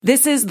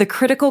This is the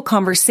Critical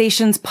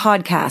Conversations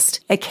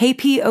podcast, a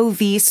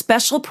KPOV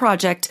special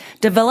project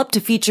developed to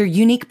feature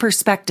unique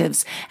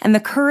perspectives and the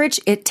courage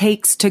it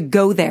takes to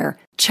go there,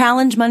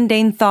 challenge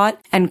mundane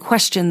thought, and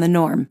question the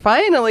norm.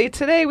 Finally,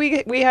 today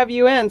we have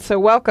you in, so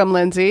welcome,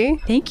 Lindsay.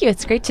 Thank you.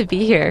 It's great to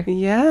be here.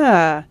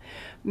 Yeah.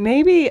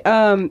 Maybe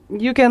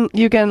you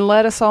can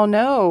let us all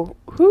know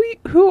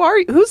who are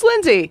you? Who's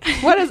Lindsay?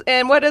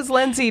 What does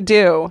Lindsay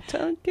do?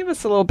 Give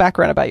us a little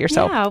background about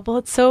yourself. Yeah, well,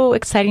 it's so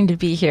exciting to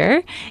be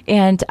here.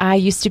 And I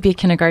used to be a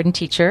kindergarten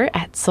teacher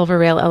at Silver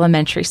Rail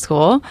Elementary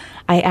School.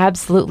 I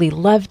absolutely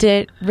loved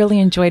it, really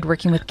enjoyed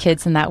working with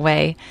kids in that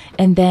way.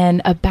 And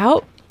then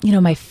about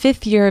my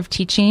fifth year of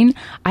teaching,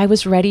 I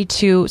was ready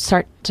to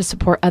start to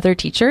support other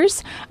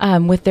teachers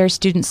with their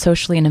students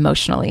socially and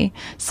emotionally.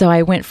 So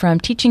I went from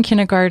teaching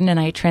kindergarten and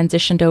I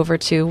transitioned over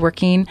to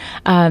working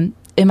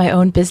in my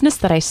own business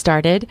that I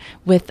started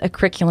with a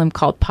curriculum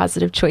called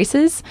Positive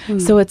Choices.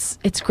 So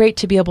it's great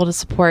to be able to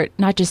support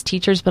not just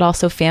teachers, but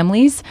also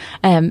families.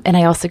 And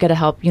I also get to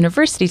help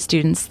university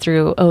students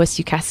through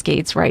OSU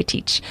Cascades where I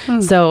teach.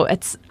 So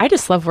I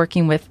just love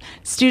working with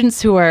students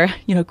who are,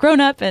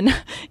 grown up and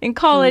in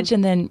college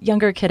and then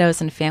younger kiddos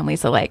and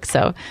families alike.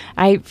 So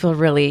I feel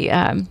really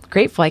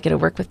grateful I get to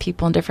work with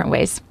people in different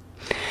ways.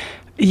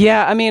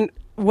 Yeah, I mean,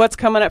 what's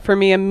coming up for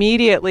me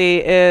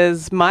immediately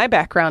is my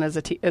background as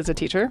a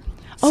teacher.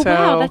 Oh,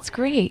 wow, that's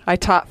great. I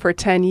taught for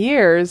 10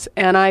 years,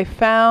 and I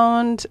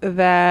found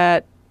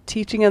that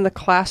teaching in the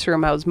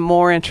classroom, I was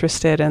more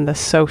interested in the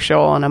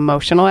social and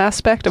emotional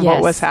aspect of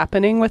what was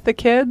happening with the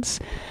kids.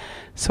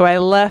 So I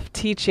left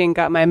teaching,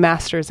 got my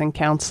master's in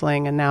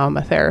counseling, and now I'm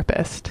a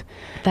therapist.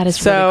 That is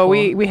so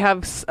really cool. we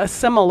have a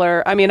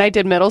similar. I mean, I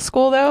did middle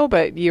school though,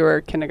 but you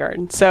were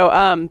kindergarten. So,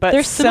 but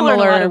they're similar in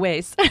a lot of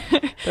ways.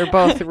 They're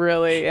both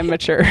really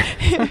immature.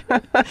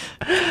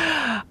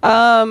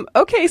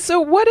 Okay,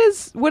 so what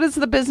is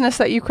the business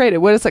that you created?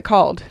 What is it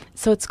called?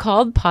 So it's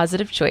called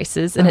Positive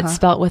Choices, and it's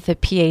spelled with a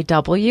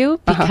P-A-W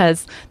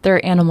because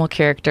they're animal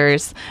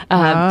characters.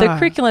 The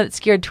curriculum is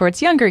geared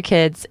towards younger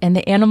kids, and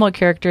the animal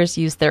characters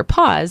use their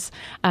paws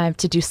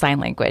to do sign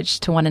language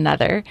to one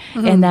another.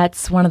 And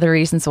that's one of the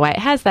reasons why it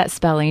has that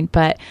spelling.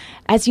 But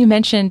as you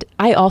mentioned,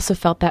 I also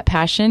felt that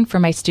passion for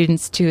my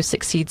students to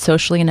succeed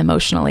socially and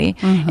emotionally.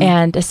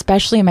 And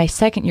especially in my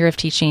second year of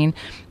teaching,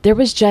 there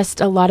was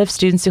just a lot of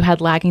students who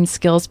had lagging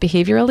skills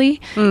behaviorally.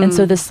 And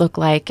so this looked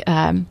like,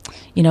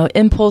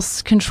 impulse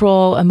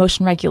control,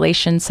 emotion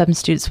regulation. Some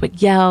students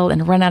would yell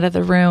and run out of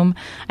the room.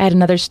 I had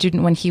another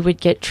student, when he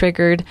would get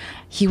triggered,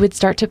 he would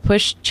start to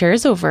push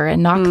chairs over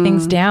and knock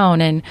things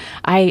down. And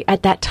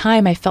at that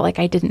time, I felt like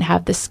I didn't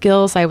have the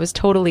skills. I was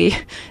totally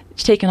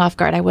taken off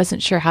guard. I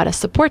wasn't sure how to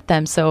support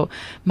them. So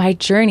my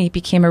journey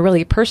became a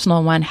really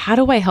personal one. How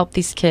do I help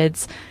these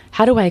kids?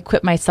 How do I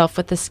equip myself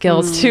with the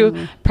skills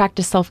to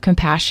practice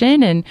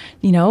self-compassion and,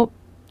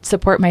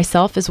 support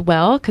myself as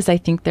well? Because I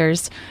think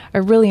there's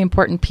a really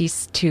important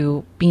piece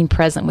to being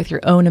present with your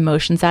own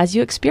emotions as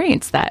you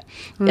experience that.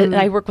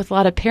 I work with a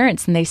lot of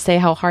parents, and they say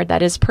how hard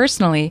that is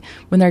personally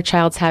when their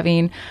child's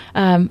having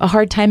a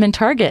hard time in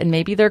Target, and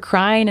maybe they're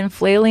crying and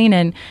flailing.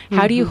 And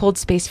how do you hold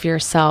space for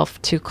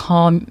yourself to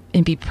calm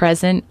and be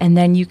present? And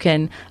then you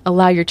can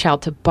allow your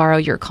child to borrow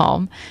your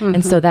calm.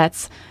 And so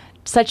that's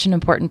such an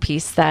important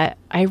piece that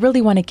I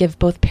really want to give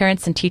both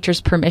parents and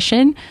teachers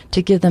permission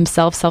to give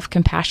themselves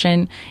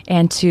self-compassion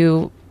and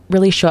to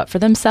really show up for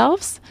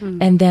themselves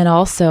and then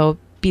also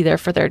be there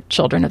for their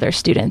children or their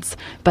students.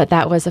 But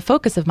that was a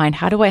focus of mine.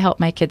 How do I help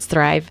my kids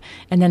thrive?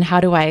 And then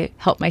how do I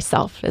help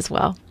myself as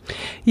well?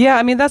 Yeah,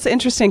 I mean, that's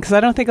interesting because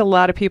I don't think a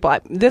lot of people,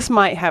 this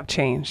might have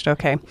changed,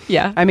 okay?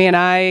 Yeah. I mean,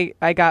 I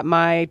got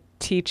my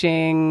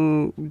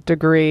teaching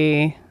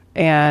degree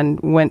and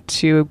went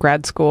to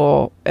grad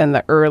school in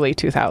the early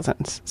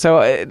 2000s. So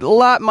a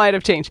lot might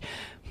have changed.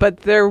 But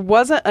there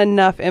wasn't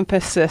enough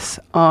emphasis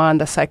on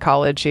the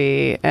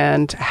psychology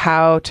and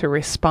how to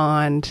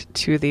respond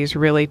to these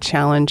really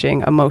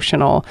challenging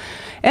emotional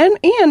and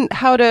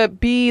how to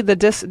be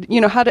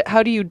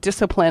how do you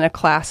discipline a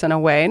class in a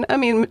way? And I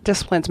mean,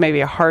 discipline's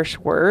maybe a harsh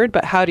word,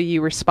 but how do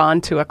you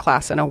respond to a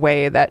class in a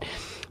way that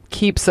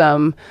keeps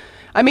them...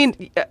 I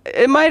mean,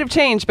 it might have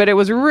changed, but it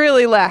was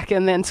really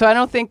lacking then. So I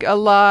don't think a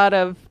lot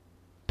of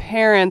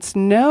parents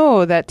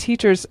know that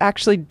teachers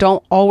actually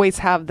don't always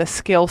have the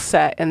skill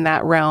set in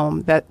that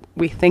realm that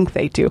we think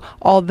they do.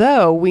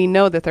 Although we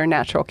know that they're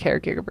natural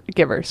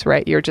caregivers,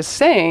 right? You're just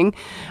saying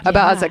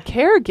about as a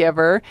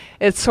caregiver,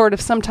 it's sort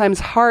of sometimes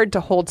hard to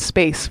hold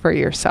space for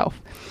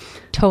yourself.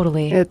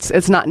 Totally.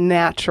 It's not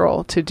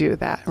natural to do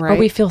that, right? Or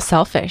we feel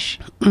selfish.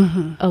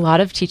 A lot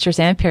of teachers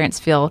and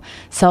parents feel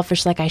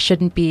selfish, like I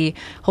shouldn't be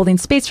holding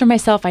space for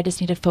myself. I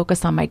just need to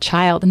focus on my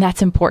child. And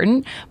that's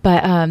important.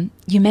 But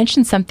you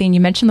mentioned something, you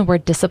mentioned the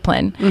word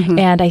discipline.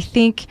 And I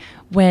think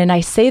when I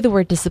say the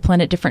word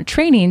discipline at different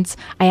trainings,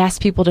 I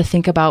ask people to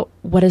think about,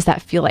 what does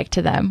that feel like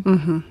to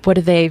them? What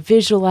do they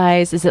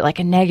visualize? Is it like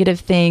a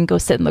negative thing? Go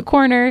sit in the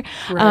corner.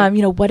 Right.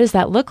 What does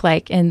that look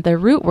like? And the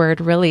root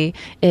word really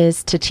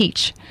is to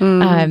teach.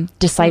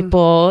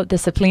 Disciple,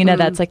 disciplina,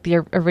 that's like the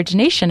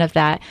origination of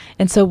that.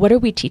 And so what are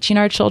we teaching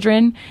our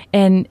children?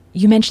 And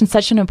you mentioned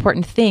such an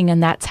important thing,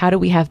 and that's how do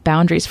we have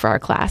boundaries for our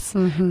class?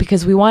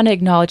 Because we want to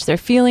acknowledge their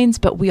feelings,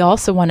 but we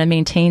also want to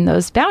maintain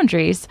those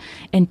boundaries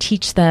and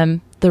teach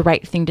them the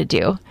right thing to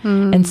do.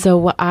 And so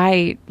what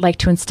I like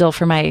to instill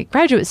for my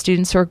graduate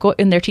students who are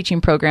in their teaching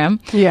program,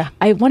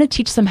 I want to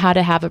teach them how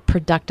to have a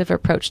productive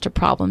approach to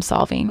problem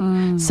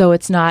solving. So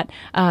it's not,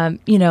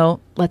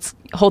 let's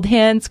hold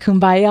hands,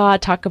 kumbaya,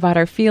 talk about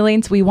our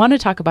feelings. We want to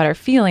talk about our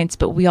feelings,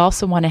 but we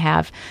also want to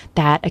have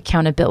that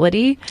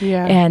accountability.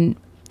 And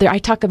I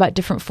talk about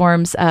different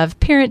forms of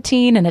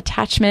parenting and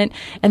attachment,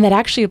 and that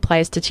actually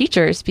applies to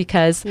teachers,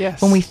 because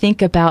when we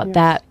think about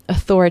that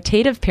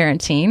authoritative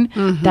parenting,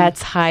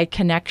 that's high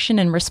connection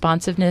and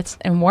responsiveness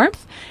and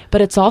warmth, but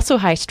it's also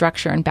high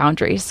structure and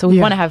boundaries. So we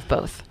want to have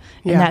both.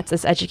 And that's,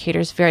 as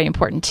educators, very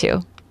important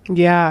too.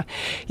 Yeah.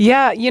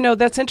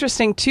 That's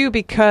interesting too,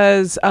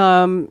 because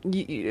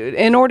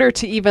in order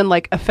to even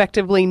like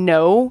effectively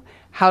know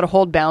how to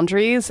hold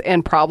boundaries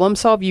and problem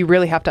solve, you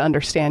really have to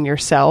understand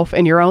yourself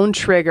and your own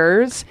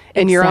triggers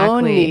and your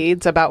own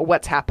needs about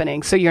what's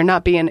happening. So you're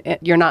not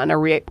in a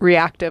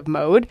reactive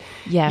mode.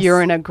 Yes.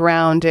 You're in a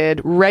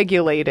grounded,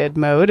 regulated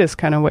mode, is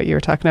kind of what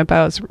you're talking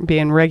about, is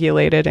being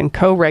regulated and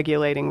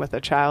co-regulating with a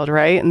child,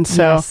 right? And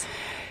so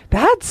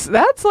that's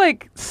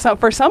like,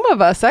 for some of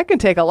us, that can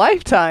take a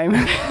lifetime.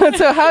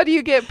 So how do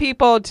you get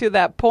people to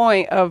that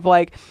point of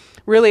like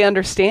really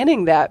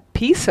understanding that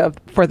piece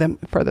for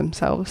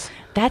themselves?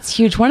 That's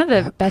huge. One of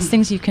the best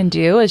things you can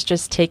do is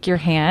just take your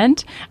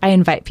hand. I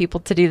invite people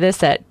to do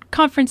this at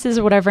conferences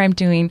or whatever I'm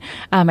doing.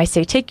 I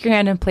say, take your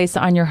hand and place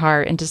it on your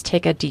heart and just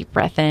take a deep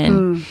breath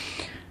in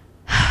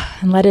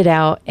and let it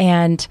out.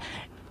 And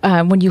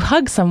when you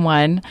hug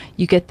someone,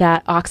 you get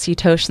that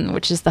oxytocin,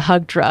 which is the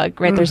hug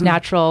drug, right? There's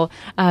natural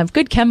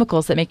good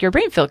chemicals that make your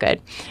brain feel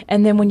good.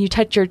 And then when you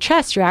touch your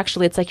chest,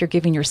 it's like you're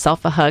giving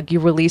yourself a hug. You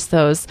release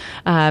those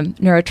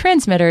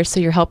neurotransmitters, so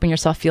you're helping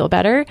yourself feel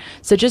better.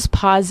 So just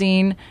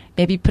pausing,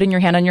 maybe putting your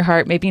hand on your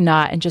heart, maybe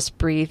not, and just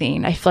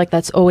breathing. I feel like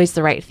that's always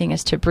the right thing,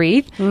 is to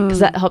breathe, because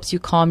that helps you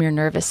calm your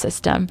nervous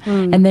system.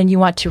 And then you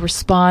want to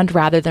respond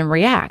rather than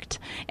react.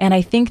 And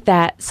I think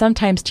that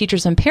sometimes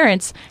teachers and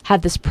parents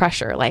have this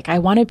pressure, like, I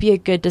want to be a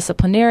good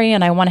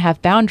disciplinarian, I want to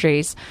have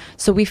boundaries.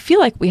 So we feel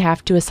like we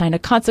have to assign a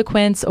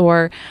consequence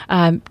or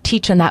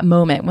teach in that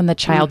moment when the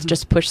child's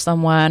just pushed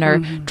someone or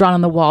drawn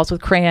on the walls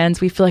with crayons.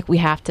 We feel like we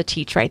have to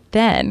teach right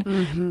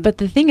then. But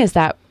the thing is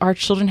that our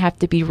children have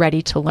to be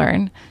ready to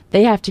learn.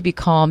 They have to be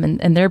calm,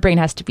 and their brain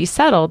has to be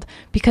settled,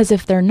 because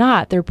if they're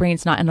not, their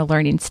brain's not in a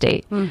learning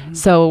state.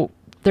 So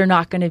they're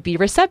not going to be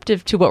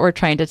receptive to what we're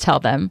trying to tell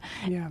them.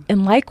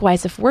 And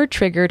likewise, if we're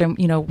triggered and,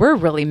 we're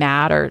really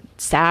mad or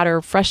sad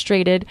or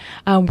frustrated,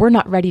 we're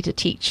not ready to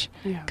teach,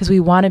 because we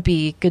want to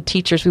be good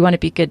teachers. We want to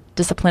be good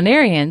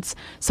disciplinarians.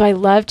 So I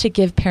love to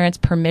give parents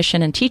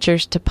permission and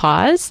teachers to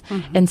pause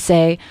and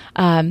say,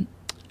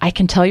 I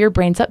can tell your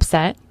brain's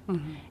upset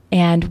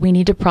and we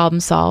need to problem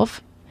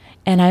solve.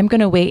 And I'm going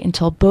to wait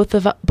until both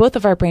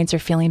of our brains are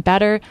feeling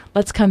better.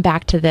 Let's come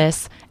back to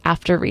this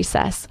after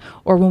recess,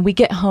 or when we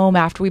get home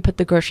after we put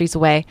the groceries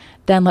away.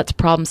 Then let's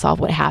problem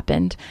solve what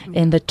happened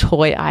in the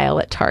toy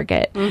aisle at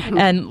Target,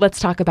 and let's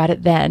talk about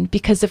it then.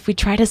 Because if we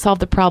try to solve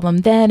the problem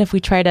then, if we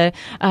try to,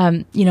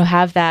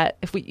 have that,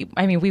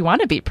 we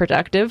want to be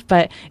productive,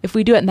 but if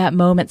we do it in that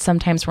moment,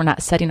 sometimes we're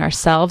not setting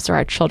ourselves or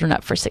our children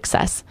up for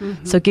success.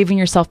 So giving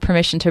yourself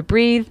permission to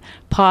breathe,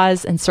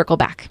 pause, and circle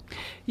back.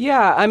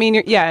 Yeah,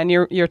 and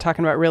you're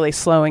talking about really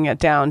slowing it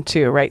down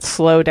too, right?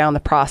 Slow down the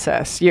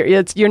process.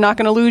 You're not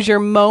going to lose your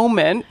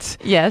moment,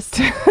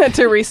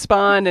 to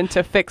respond and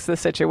to fix the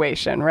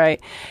situation,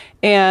 right?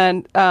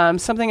 And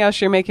something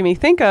else you're making me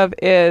think of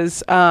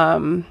is,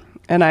 and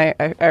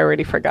I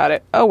already forgot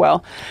it. Oh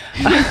well,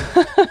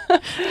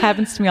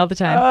 happens to me all the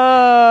time.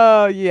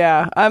 Oh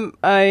yeah,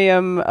 I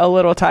am a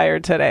little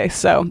tired today,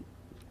 so.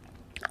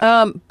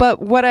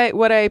 But what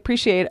I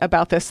appreciate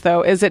about this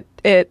though is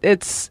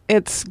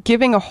it's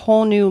giving a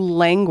whole new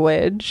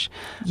language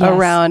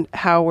around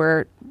how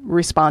we're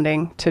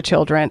responding to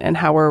children and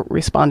how we're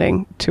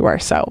responding to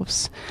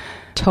ourselves.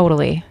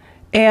 Totally.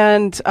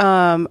 And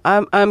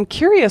I'm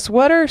curious,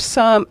 what are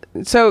some?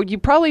 So you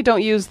probably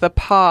don't use the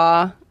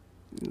paw.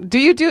 Do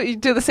you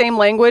do the same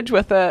language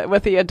with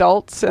the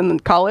adults in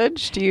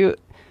college?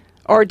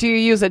 Or do you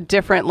use a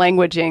different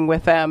languaging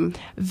with them?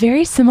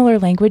 Very similar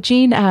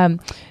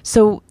languaging.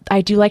 So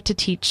I do like to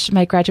teach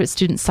my graduate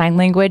students sign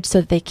language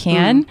so that they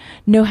can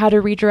know how to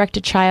redirect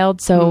a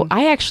child. So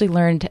I actually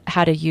learned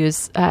how to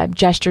use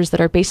gestures that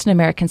are based in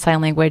American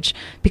Sign Language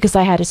because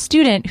I had a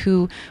student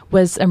who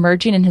was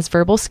emerging in his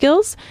verbal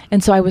skills.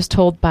 And so I was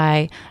told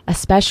by a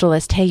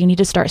specialist, hey, you need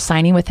to start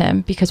signing with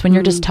him because when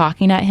you're just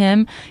talking at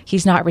him,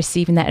 he's not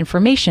receiving that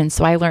information.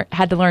 So I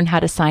had to learn how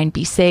to sign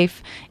be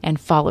safe and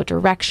follow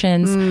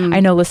directions. I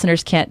know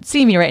listeners can't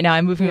see me right now.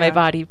 I'm moving my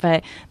body,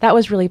 but that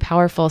was really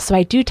powerful. So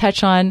I do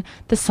touch on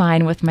the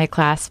sign with my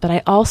class, but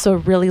I also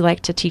really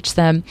like to teach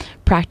them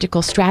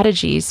practical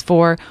strategies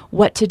for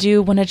what to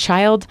do when a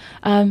child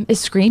is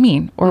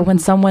screaming or when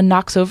someone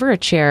knocks over a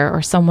chair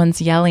or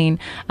someone's yelling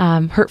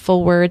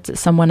hurtful words at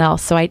someone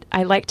else. So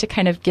I like to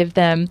kind of give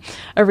them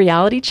a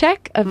reality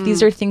check of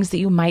these are things that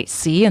you might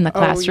see in the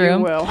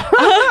classroom. Oh, you will.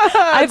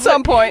 At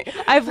some point.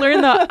 I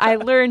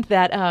learned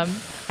that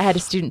I had a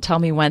student tell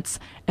me once,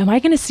 am I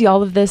going to see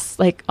all of this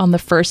like on the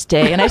first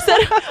day? And I said,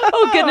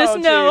 oh goodness,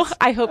 no,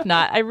 I hope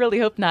not. I really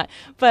hope not.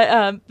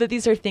 But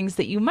these are things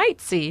that you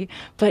might see,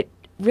 but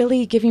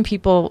really giving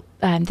people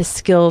the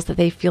skills that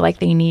they feel like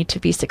they need to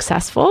be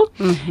successful.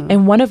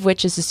 And one of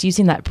which is just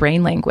using that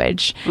brain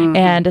language.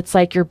 And it's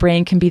like your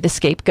brain can be the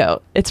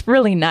scapegoat. It's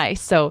really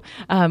nice. So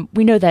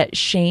we know that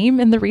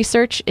shame in the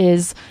research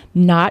is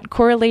not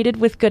correlated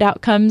with good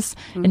outcomes.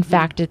 In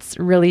fact, it's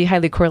really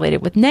highly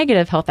correlated with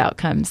negative health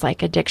outcomes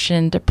like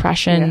addiction,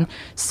 depression,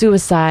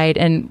 suicide.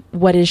 And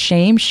what is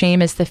shame?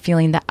 Shame is the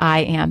feeling that I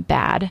am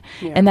bad.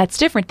 And that's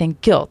different than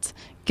guilt.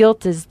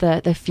 Guilt is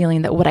the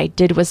feeling that what I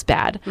did was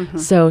bad.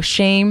 So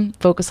shame,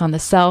 focus on the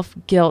self.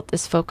 Guilt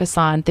is focus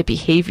on the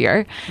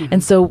behavior.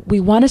 And so we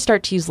want to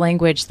start to use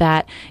language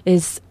that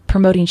is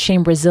promoting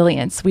shame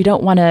resilience. We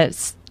don't want to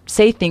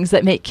say things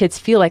that make kids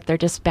feel like they're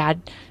just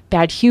bad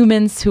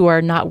humans who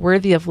are not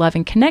worthy of love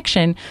and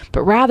connection,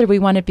 but rather we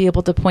want to be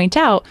able to point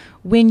out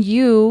when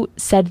you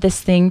said this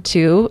thing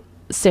to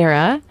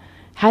Sarah,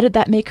 how did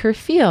that make her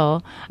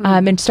feel?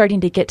 And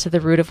starting to get to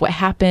the root of what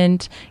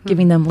happened,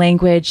 giving them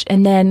language.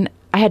 And then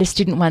I had a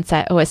student once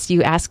at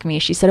OSU ask me,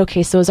 she said,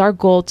 okay, so is our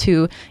goal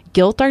to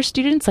guilt our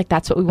students? Like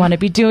that's what we want to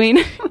be doing?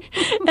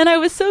 And I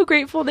was so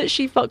grateful that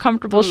she felt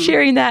comfortable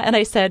sharing that. And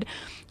I said,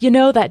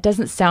 that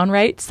doesn't sound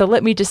right. So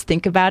let me just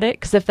think about it.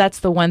 Because if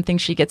that's the one thing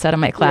she gets out of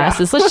my class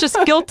is let's just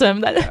guilt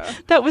them.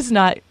 That was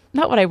not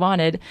what I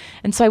wanted.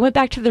 And so I went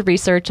back to the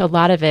research, a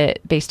lot of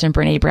it based in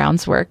Brene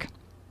Brown's work.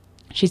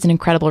 She's an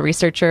incredible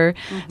researcher,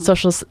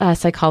 social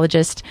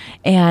psychologist,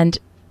 and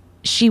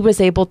she was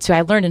able to,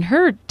 I learned in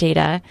her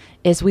data,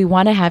 is we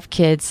want to have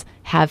kids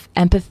have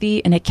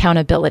empathy and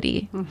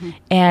accountability.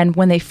 And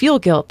when they feel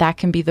guilt, that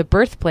can be the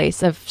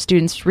birthplace of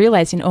students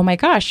realizing, oh my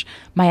gosh,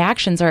 my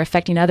actions are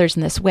affecting others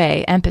in this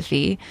way,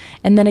 empathy.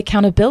 And then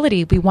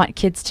accountability, we want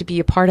kids to be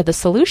a part of the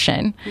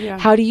solution.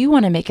 How do you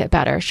want to make it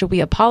better? Should we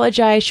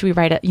apologize? Should we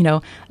write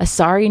a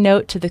sorry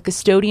note to the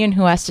custodian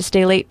who has to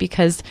stay late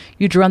because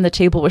you drew on the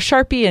table with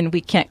Sharpie and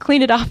we can't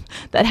clean it off?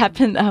 That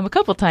happened a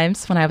couple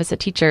times when I was a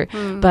teacher.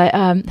 But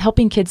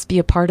helping kids be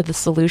a part of the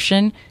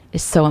solution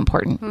is so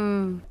important.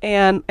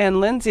 And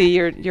Lindsay,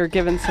 you're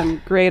giving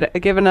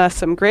us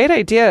some great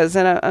ideas,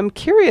 and I'm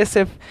curious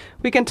if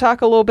we can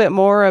talk a little bit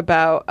more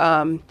about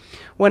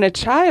when a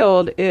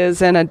child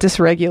is in a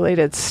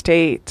dysregulated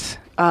state.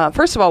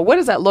 First of all, what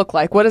does that look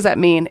like? What does that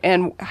mean?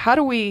 And how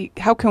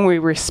can we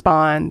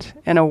respond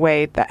in a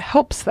way that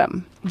helps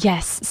them?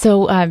 Yes.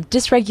 So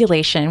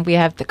dysregulation, we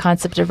have the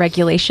concept of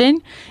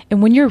regulation.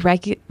 And when you're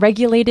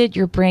regulated,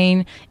 your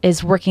brain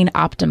is working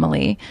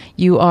optimally.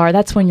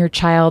 That's when your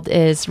child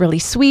is really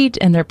sweet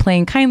and they're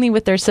playing kindly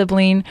with their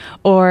sibling.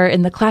 Or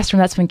in the classroom,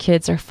 that's when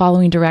kids are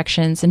following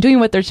directions and doing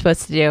what they're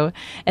supposed to do.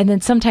 And then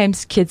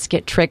sometimes kids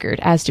get triggered,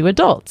 as do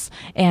adults.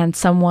 And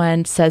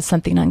someone says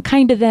something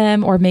unkind to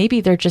them, or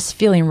maybe they're just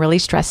feeling really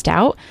stressed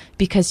out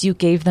because you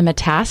gave them a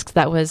task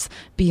that was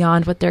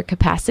beyond what their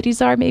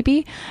capacities are,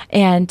 maybe.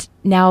 And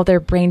now their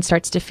brain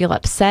starts to feel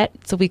upset.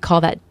 So we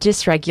call that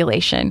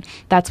dysregulation.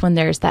 That's when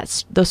there's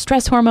those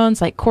stress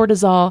hormones like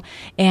cortisol,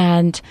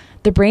 and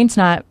the brain's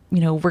not,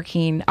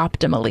 working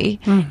optimally.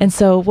 And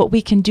so what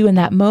we can do in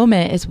that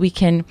moment is we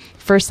can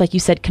first, like you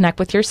said, connect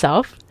with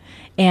yourself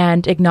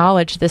and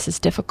acknowledge this is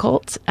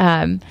difficult.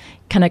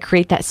 Kind of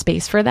create that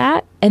space for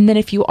that. And then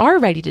if you are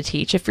ready to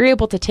teach, if you're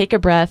able to take a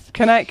breath.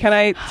 Can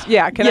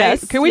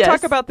we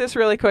talk about this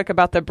really quick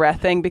about the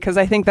breath thing? Because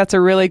I think that's a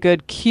really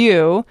good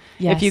cue.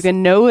 Yes. If you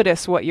can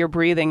notice what your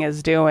breathing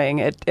is doing,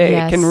 it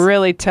can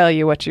really tell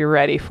you what you're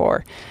ready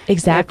for.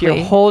 Exactly. If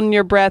you're holding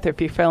your breath, if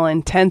you feel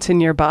intense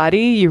in your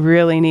body, you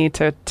really need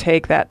to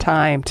take that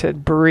time to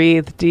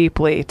breathe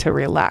deeply, to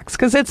relax.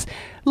 Because it's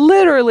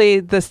literally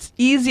the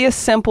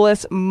easiest,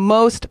 simplest,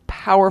 most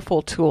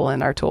powerful tool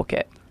in our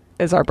toolkit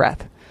is our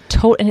breath.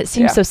 And it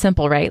seems so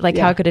simple, right? Like,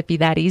 how could it be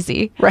that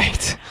easy?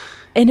 Right.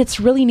 And it's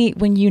really neat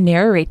when you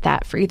narrate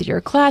that for either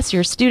your class,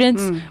 your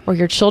students, or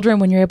your children,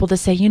 when you're able to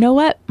say, you know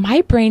what,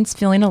 my brain's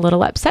feeling a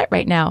little upset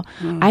right now.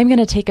 I'm going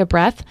to take a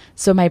breath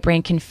so my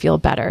brain can feel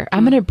better.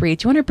 I'm going to breathe.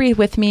 Do you want to breathe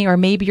with me? Or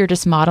maybe you're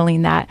just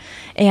modeling that.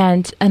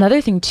 And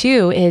another thing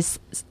too is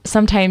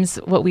sometimes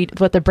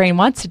what the brain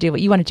wants to do,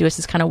 what you want to do is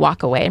just kind of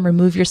walk away and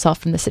remove yourself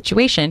from the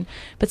situation.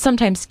 But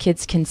sometimes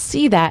kids can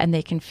see that and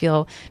they can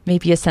feel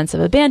maybe a sense of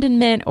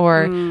abandonment,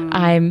 or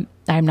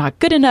I'm not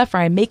good enough, or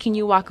I'm making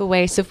you walk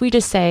away. So if we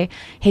just say,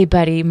 hey,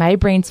 buddy, my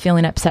brain's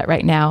feeling upset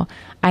right now.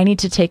 I need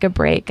to take a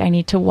break. I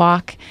need to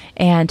walk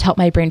and help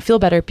my brain feel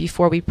better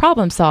before we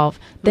problem solve.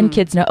 Then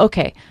kids know,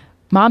 okay,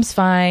 mom's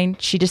fine.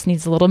 She just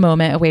needs a little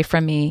moment away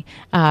from me.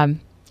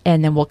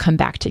 And then we'll come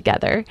back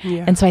together.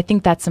 Yeah. And so I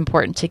think that's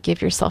important to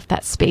give yourself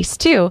that space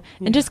too,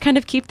 and just kind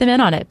of keep them in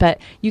on it. But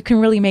you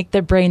can really make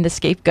the brain the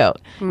scapegoat.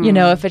 You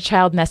know, if a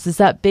child messes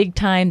up big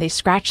time, they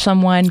scratch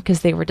someone because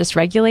they were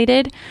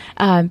dysregulated,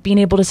 being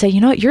able to say, you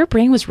know what, your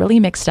brain was really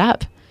mixed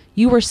up.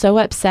 You were so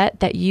upset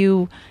that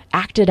you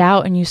acted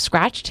out and you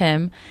scratched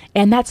him.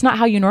 And that's not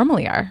how you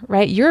normally are,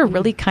 right? You're a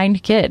really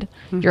kind kid.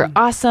 You're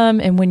awesome.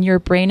 And when your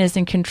brain is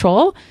in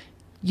control,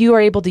 you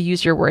are able to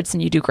use your words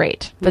and you do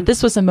great. But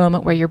this was a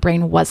moment where your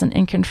brain wasn't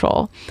in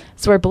control.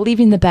 So we're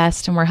believing the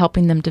best and we're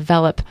helping them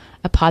develop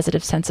a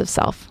positive sense of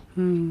self.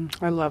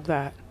 I love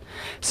that.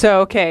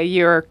 So, okay,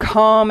 you're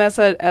calm as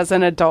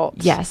an adult.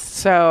 Yes.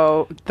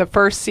 So the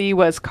first C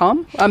was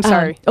calm? I'm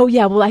sorry. Oh,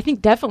 yeah. Well, I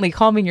think definitely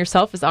calming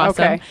yourself is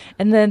awesome. Okay.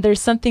 And then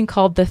there's something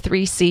called the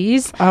 3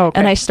 C's. Oh, okay.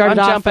 And I started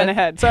I'm off jumping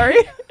ahead. Sorry.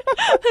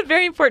 A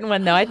very important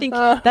one, though. I think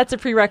that's a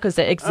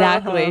prerequisite.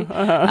 Exactly.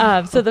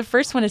 So the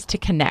first one is to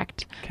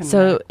connect.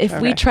 So if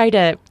we try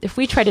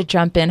to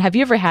jump in, have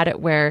you ever had it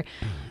where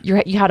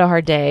you had a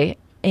hard day?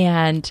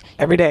 And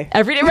every day,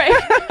 right?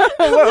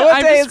 what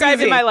I'm day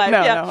describing my life.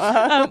 No,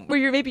 yeah.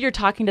 Where maybe you're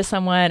talking to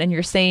someone and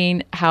you're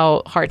saying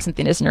how hard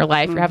something is in your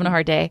life. You're having a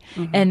hard day,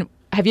 and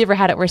have you ever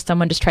had it where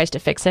someone just tries to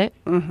fix it,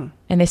 and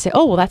they say,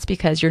 "Oh, well, that's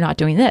because you're not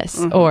doing this,"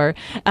 or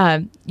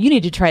 "You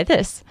need to try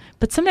this."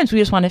 But sometimes we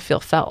just want to feel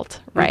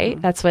felt,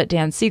 right? That's what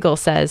Dan Siegel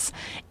says.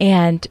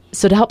 And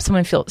so to help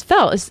someone feel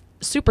felt is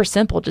super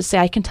simple. Just say,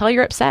 "I can tell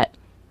you're upset.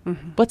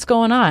 What's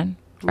going on?"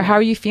 Or how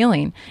are you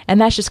feeling? And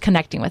that's just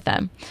connecting with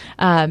them.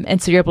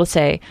 And so you're able to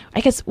say,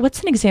 I guess,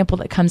 what's an example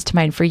that comes to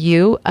mind for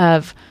you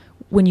of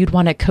when you'd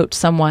want to coach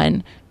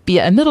someone, be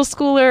it a middle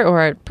schooler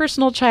or a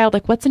personal child?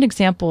 Like, what's an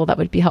example that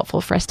would be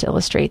helpful for us to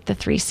illustrate the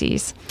 3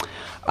 C's?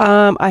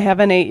 I have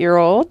an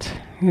 8-year-old.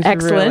 Who's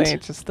Excellent. Really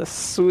just the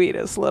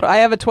sweetest little. I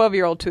have a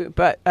 12-year-old too,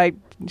 but I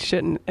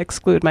shouldn't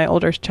exclude my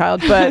older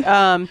child.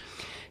 But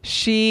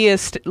she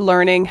is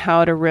learning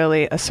how to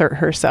really assert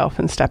herself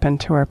and step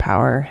into her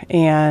power.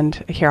 And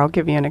here, I'll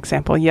give you an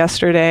example.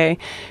 Yesterday,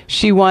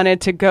 she wanted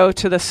to go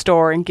to the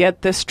store and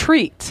get this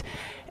treat.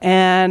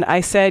 And I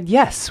said,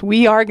 yes,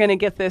 we are going to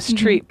get this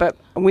treat, but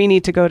we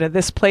need to go to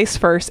this place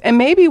first. And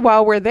maybe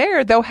while we're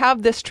there, they'll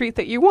have this treat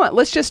that you want.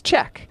 Let's just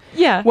check.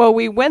 Yeah. Well,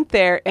 we went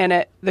there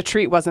and the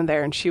treat wasn't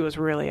there and she was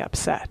really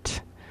upset.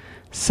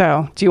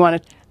 So do you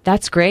want to...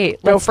 That's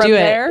great. Go Let's from do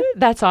there? it.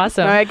 That's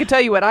awesome. I could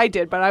tell you what I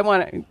did, but I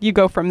want you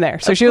go from there.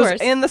 So she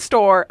was in the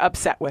store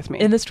upset with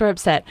me. In the store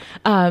upset.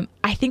 I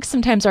think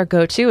sometimes our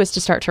go-to is to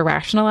start to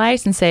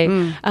rationalize and say,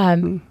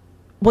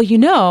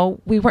 well,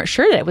 we weren't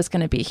sure that it was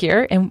going to be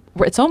here. And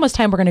it's almost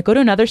time we're going to go to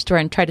another store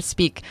and try to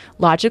speak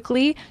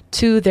logically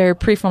to their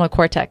prefrontal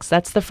cortex.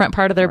 That's the front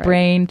part of their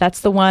brain. That's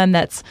the one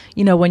that's,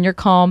 when you're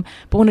calm.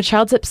 But when a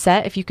child's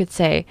upset, if you could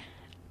say,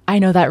 I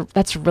know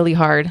that's really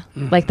hard.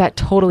 Like, that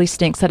totally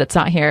stinks that it's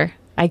not here.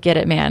 I get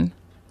it, man.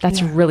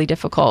 That's really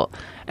difficult.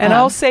 And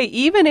I'll say,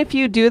 even if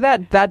you do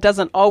that, that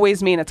doesn't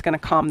always mean it's going to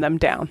calm them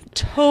down.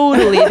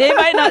 Totally. They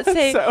might not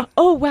say,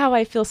 oh, wow,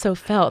 I feel so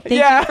felt.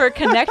 Thank you for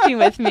connecting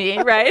with me,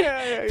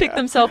 right? Pick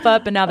themselves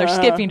up and now they're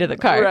skipping to the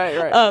car.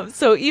 Right.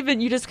 So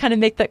even you just kind of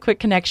make that quick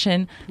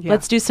connection. Yeah.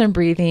 Let's do some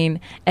breathing.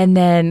 And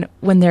then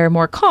when they're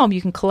more calm,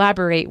 you can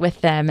collaborate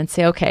with them and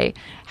say, okay,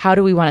 how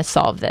do we want to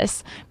solve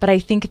this? But I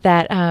think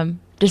that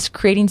just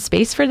creating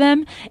space for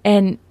them,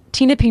 and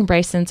Tina Payne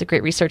Bryson's a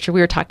great researcher.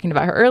 We were talking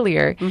about her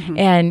earlier,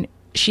 and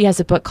she has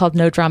a book called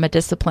No Drama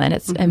Discipline.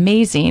 It's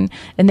amazing.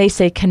 And they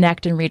say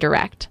connect and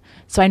redirect.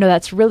 So I know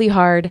that's really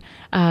hard.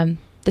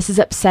 This is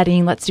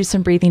upsetting. Let's do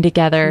some breathing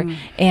together.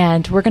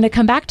 And we're going to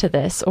come back to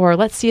this. Or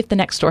let's see if the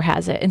next store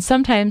has it. And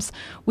sometimes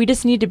we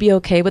just need to be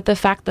okay with the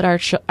fact that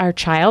our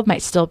child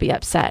might still be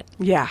upset.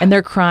 Yeah. And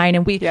they're crying.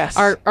 And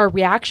our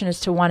reaction is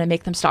to want to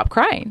make them stop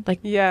crying. Like,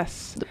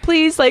 yes,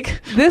 please,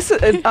 like this.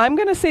 I'm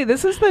going to say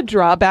this is the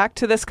drawback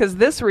to this, because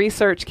this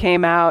research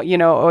came out,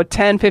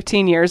 10,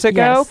 15 years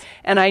ago. Yes.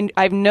 And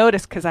I've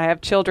noticed, because I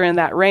have children in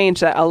that range,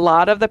 that a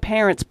lot of the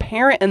parents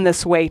parent in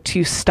this way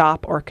to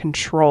stop or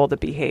control the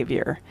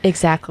behavior.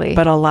 Exactly.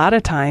 But a lot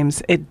of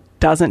times it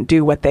doesn't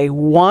do what they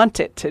want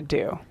it to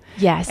do.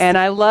 Yes. And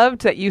I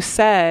loved that you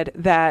said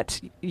that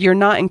you're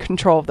not in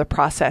control of the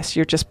process.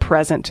 You're just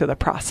present to the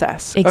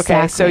process. Exactly.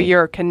 Okay. So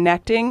you're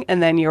connecting,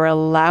 and then you're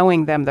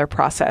allowing them their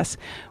process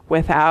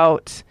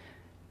without,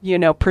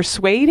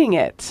 persuading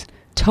it.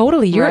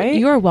 Totally. Right?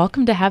 You're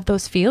welcome to have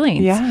those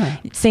feelings. Yeah.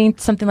 Saying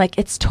something like,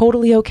 it's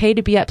totally okay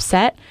to be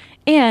upset.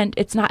 And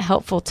it's not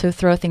helpful to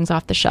throw things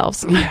off the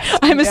shelves. Yes.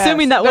 I'm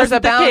assuming that There's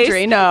wasn't a boundary. the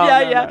case.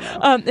 No,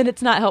 No. And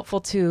it's not helpful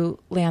to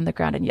lay on the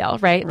ground and yell,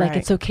 right? Like,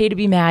 it's okay to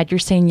be mad. You're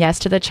saying yes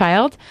to the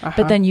child,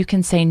 but then you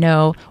can say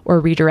no or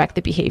redirect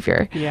the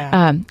behavior.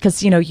 Yeah.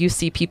 Because, you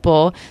see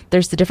people,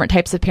 there's the different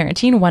types of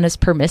parenting. One is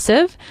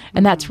permissive,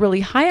 and that's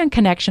really high on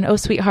connection. Oh,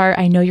 sweetheart,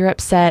 I know you're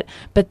upset,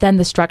 but then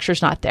the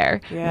structure's not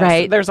there,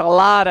 right? There's a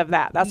lot of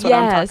that. That's what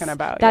I'm talking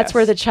about. That's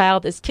where the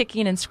child is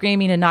kicking and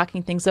screaming and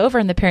knocking things over,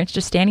 and the parent's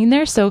just standing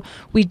there. So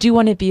we do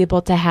want to be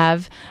able to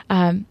have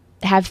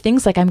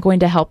things like, I'm going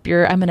to help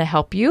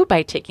you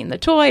by taking the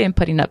toy and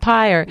putting up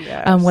high, or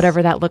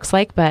whatever that looks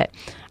like. But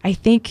I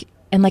think,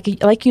 and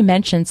like you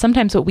mentioned,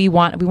 sometimes what we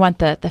want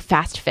the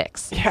fast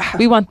fix. Yeah.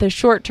 We want the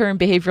short-term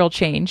behavioral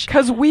change.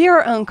 Because we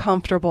are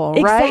uncomfortable,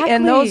 right?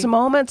 In those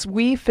moments,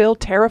 we feel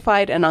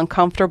terrified and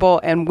uncomfortable,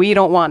 and we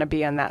don't want to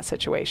be in that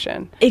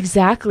situation.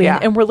 Exactly. Yeah.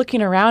 And we're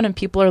looking around, and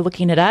people are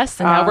looking at us,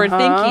 and now we're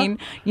thinking,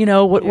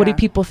 what do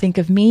people think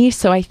of me?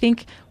 So I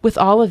think with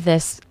all of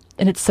this,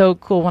 and it's so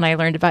cool when I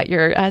learned about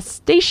your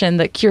station,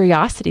 the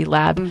Curiosity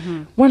Lab,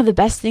 one of the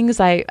best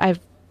things I've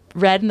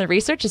read in the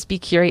research is be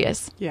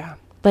curious. Yeah.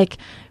 Like,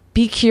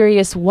 be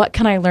curious. What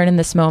can I learn in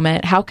this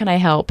moment? How can I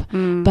help?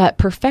 But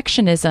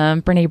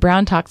perfectionism, Brene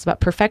Brown talks about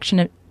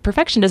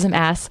perfectionism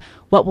asks,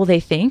 what will they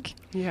think?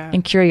 Yeah.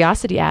 And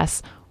curiosity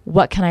asks,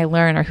 what can I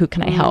learn, or who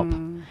can I help?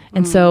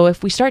 And so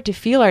if we start to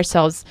feel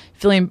ourselves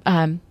feeling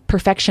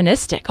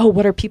perfectionistic,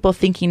 what are people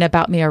thinking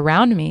about me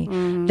around me?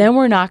 Then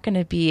we're not going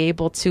to be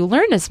able to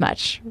learn as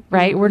much,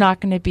 right? We're not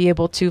going to be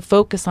able to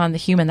focus on the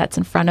human that's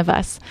in front of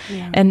us.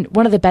 Yeah. And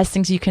one of the best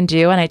things you can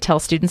do, and I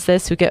tell students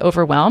this who get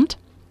overwhelmed,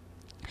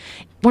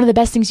 one of the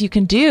best things you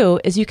can do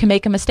is you can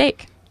make a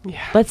mistake.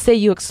 Yeah. Let's say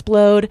you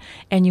explode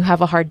and you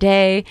have a hard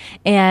day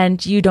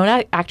and you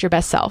don't act your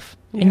best self.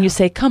 Yeah. And you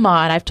say, come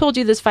on, I've told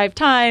you this 5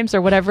 times,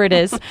 or whatever it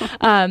is.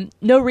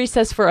 No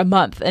recess for a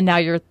month. And now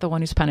you're the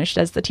one who's punished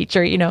as the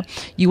teacher.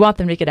 You want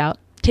them to get out.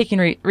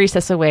 Taking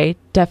recess away,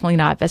 definitely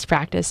not best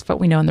practice, but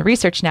we know in the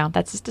research now.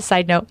 That's just a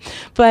side note.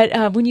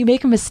 But when you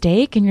make a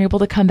mistake and you're able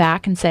to come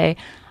back and say,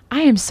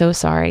 I am so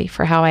sorry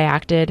for how I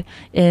acted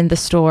in the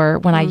store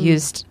when I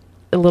used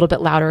a little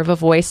bit louder of a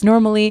voice.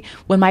 Normally,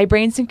 when my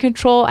brain's in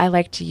control, I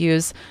like to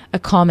use a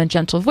calm and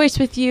gentle voice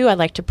with you. I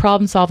like to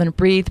problem solve and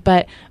breathe,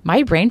 but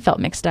my brain felt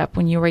mixed up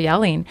when you were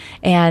yelling,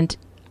 and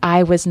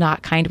I was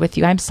not kind with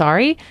you. I'm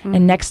sorry.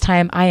 And next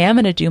time I am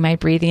going to do my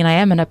breathing. I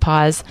am going to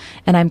pause,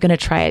 and I'm going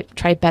to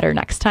try better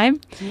next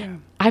time. Yeah.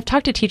 I've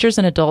talked to teachers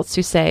and adults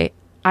who say,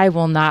 I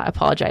will not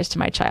apologize to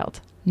my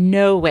child.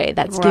 No way.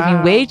 That's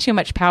giving way too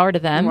much power to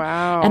them.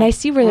 Wow. And I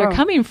see where they're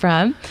coming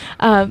from.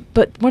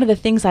 But one of the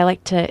things I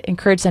like to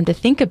encourage them to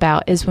think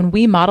about is when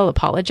we model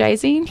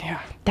apologizing,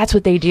 that's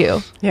what they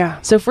do. Yeah.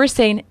 So if we're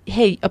saying,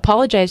 hey,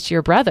 apologize to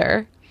your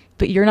brother,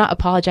 but you're not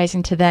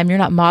apologizing to them, you're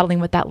not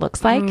modeling what that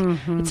looks like,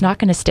 it's not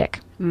going to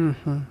stick.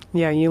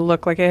 Yeah, you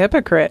look like a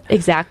hypocrite.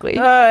 Exactly.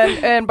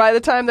 And by the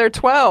time they're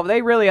 12,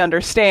 they really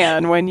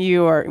understand when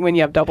you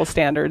have double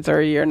standards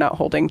or you're not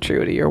holding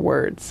true to your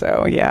words.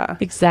 So yeah,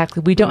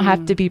 exactly. We don't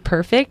have to be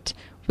perfect.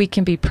 We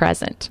can be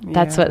present.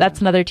 That's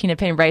another Tina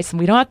Payne Bryson.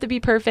 We don't have to be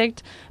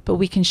perfect, but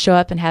we can show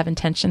up and have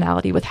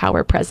intentionality with how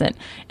we're present.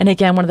 And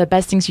again, one of the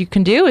best things you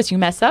can do is you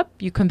mess up,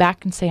 you come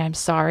back and say, I'm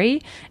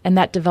sorry. And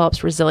that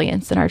develops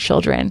resilience in our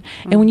children.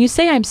 And when you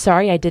say, I'm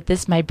sorry, I did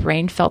this, my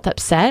brain felt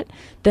upset,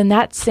 then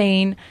that's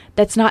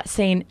not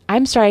saying,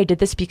 I'm sorry I did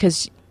this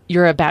because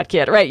you're a bad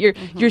kid, right?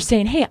 You're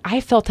saying, hey,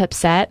 I felt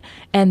upset,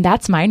 and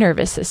that's my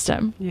nervous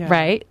system,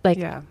 right? Like,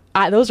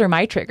 those are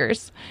my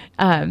triggers.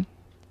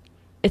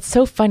 It's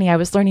so funny. I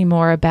was learning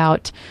more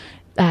about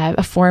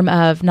a form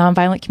of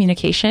nonviolent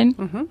communication.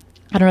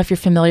 I don't know if you're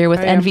familiar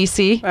with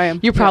NVC. I am.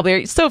 You probably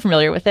are so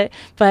familiar with it.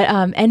 But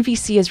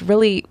NVC is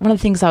really one of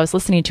the things I was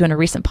listening to in a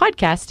recent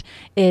podcast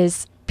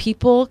is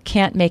people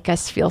can't make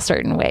us feel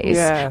certain ways.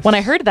 Yes. When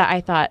I heard that,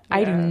 I thought,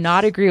 I do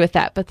not agree with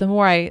that. But the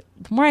more I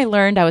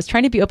learned, I was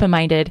trying to be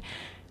open-minded,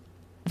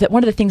 that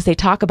one of the things they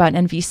talk about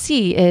in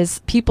NVC is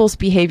people's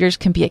behaviors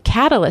can be a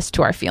catalyst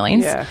to our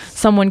feelings. Yes.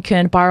 Someone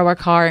can borrow our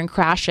car and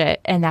crash it,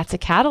 and that's a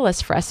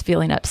catalyst for us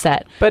feeling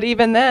upset. But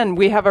even then,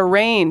 we have a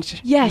range.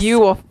 Yes. You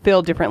will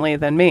feel differently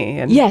than me.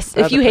 And yes.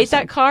 If you hate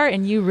that car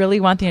and you really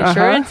want the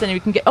insurance, and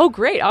we can get, oh,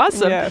 great,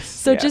 awesome. Yes.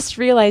 So just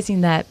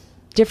realizing that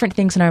different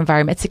things in our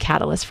environment, it's a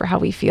catalyst for how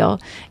we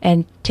feel,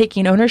 and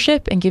taking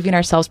ownership and giving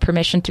ourselves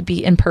permission to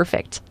be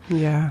imperfect.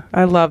 Yeah,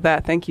 I love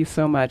that. Thank you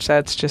so much.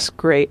 That's just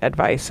great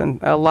advice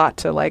and a lot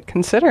to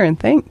consider and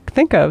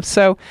think of.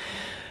 So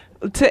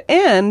to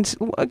end,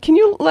 can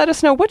you let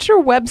us know, what's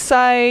your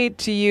website?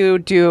 Do you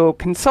do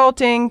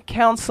consulting,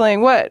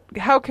 counseling?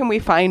 How can we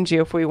find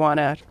you if we want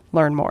to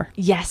learn more?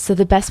 Yes. So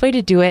the best way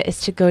to do it is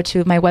to go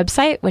to my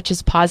website, which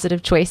is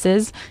Positive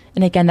Choices.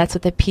 And again, that's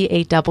with a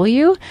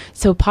PAW.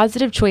 So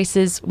Positive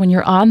Choices, when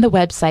you're on the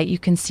website, you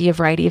can see a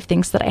variety of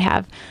things that I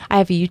have. I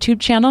have a YouTube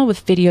channel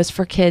with videos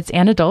for kids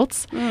and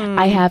adults.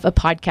 I have a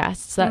podcast.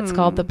 So that's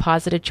called the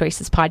Positive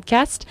Choices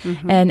Podcast.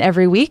 And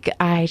every week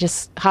I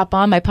just hop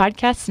on my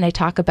podcast and I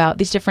talk about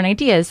these different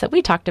ideas that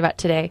we talked about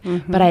today,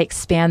 but I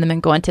expand them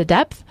and go into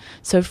depth.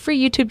 So free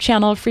YouTube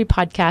channel, free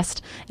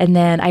podcast. And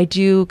then I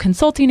do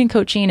consulting and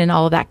coaching, and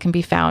all of that can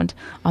be found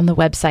on the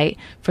website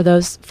for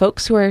those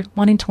folks who are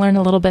wanting to learn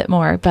a little bit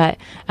more. But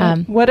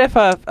what if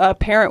a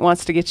parent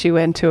wants to get you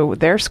into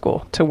their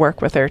school to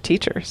work with their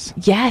teachers?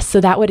 Yes.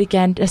 So that would,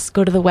 again, just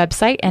go to the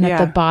website, and at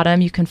the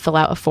bottom, you can fill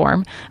out a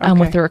form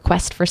with a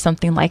request for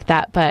something like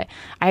that. But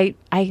I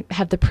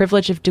have the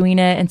privilege of doing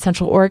it in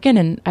Central Oregon,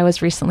 and I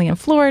was recently in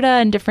Florida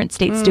and different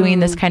states doing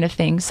this kind of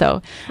thing.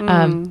 So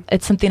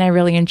it's something I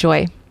really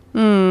enjoy.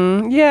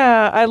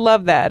 Yeah, I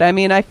love that. I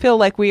mean, I feel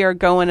like we are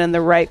going in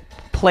the right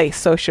place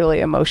socially,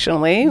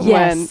 emotionally,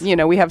 when,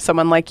 we have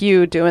someone like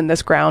you doing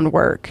this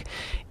groundwork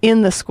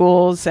in the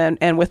schools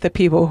and with the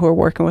people who are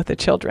working with the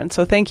children.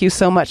 So thank you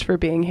so much for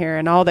being here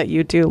and all that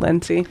you do,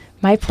 Lindsay.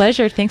 My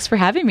pleasure. Thanks for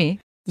having me.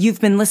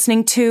 You've been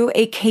listening to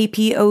a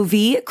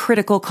KPOV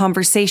Critical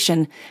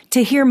Conversation.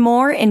 To hear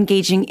more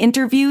engaging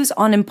interviews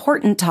on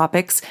important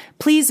topics,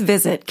 please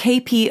visit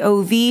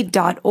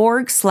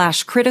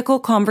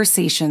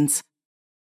kpov.org/criticalconversations.